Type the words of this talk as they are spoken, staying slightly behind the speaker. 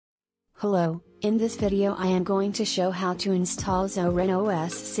Hello, in this video I am going to show how to install Zorin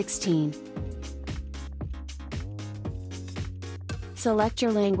OS 16. Select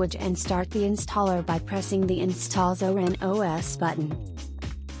your language and start the installer by pressing the Install Zorin OS button.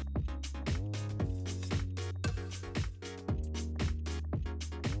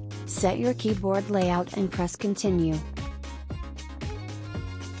 Set your keyboard layout and press Continue.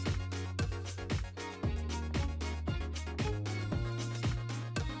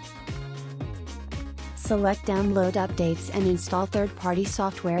 Select Download Updates and install third-party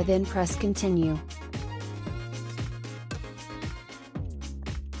software, then press Continue.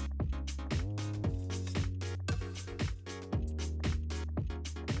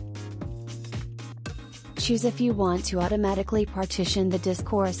 Choose if you want to automatically partition the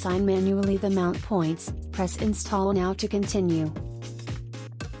disk or assign manually the mount points. Press Install Now to continue.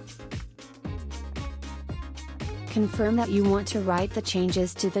 Confirm that you want to write the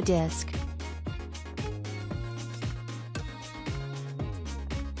changes to the disk.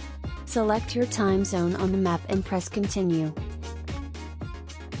 Select your time zone on the map and press Continue.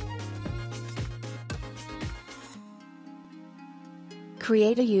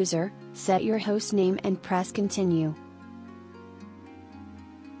 Create a user, set your host name and press Continue.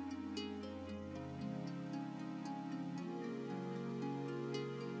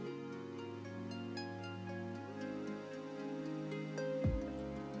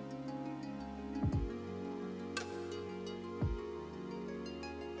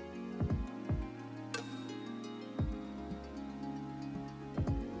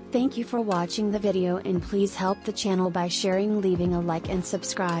 Thank you for watching the video, and please help the channel by sharing, leaving a like and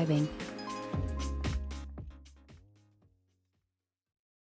subscribing.